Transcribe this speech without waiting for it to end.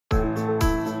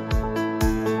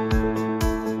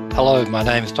Hello, my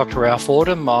name is Dr. Ralph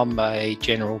Audehm. I'm a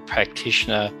general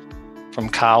practitioner from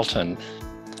Carlton,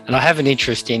 and I have an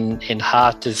interest in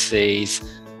heart disease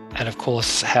and, of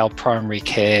course, how primary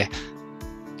care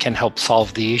can help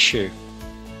solve the issue.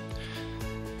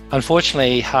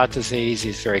 Unfortunately, heart disease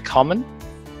is very common,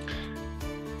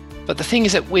 but the thing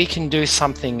is that we can do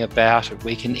something about it.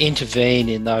 We can intervene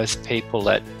in those people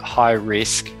at high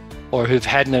risk or who've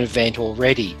had an event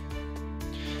already.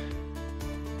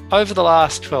 Over the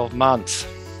last 12 months,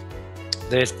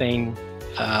 there's been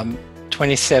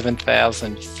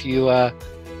 27,000 fewer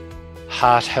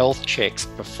heart health checks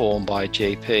performed by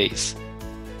GPs.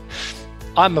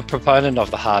 I'm a proponent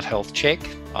of the heart health check.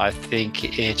 I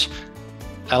think it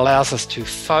allows us to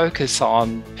focus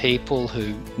on people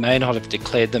who may not have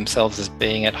declared themselves as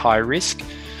being at high risk,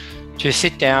 to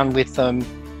sit down with them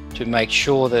to make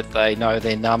sure that they know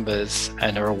their numbers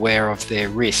and are aware of their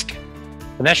risk.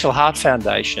 The National Heart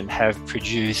Foundation have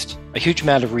produced a huge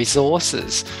amount of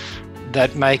resources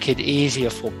that make it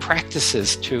easier for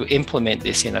practices to implement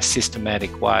this in a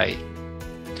systematic way.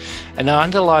 And I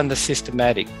underline the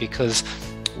systematic because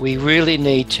we really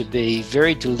need to be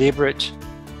very deliberate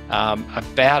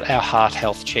about our heart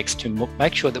health checks to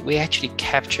make sure that we actually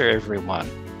capture everyone.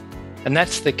 And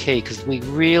that's the key, because we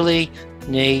really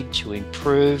need to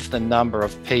improve the number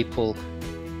of people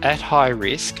at high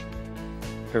risk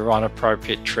who are on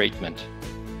appropriate treatment.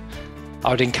 I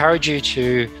would encourage you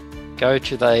to go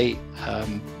to the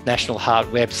National Heart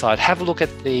website, have a look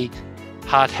at the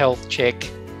Heart Health Check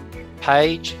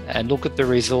page and look at the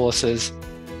resources,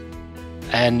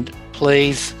 and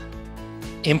please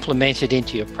implement it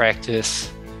into your practice.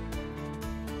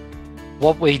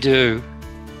 What we do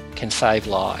can save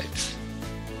lives.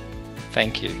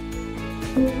 Thank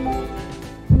you.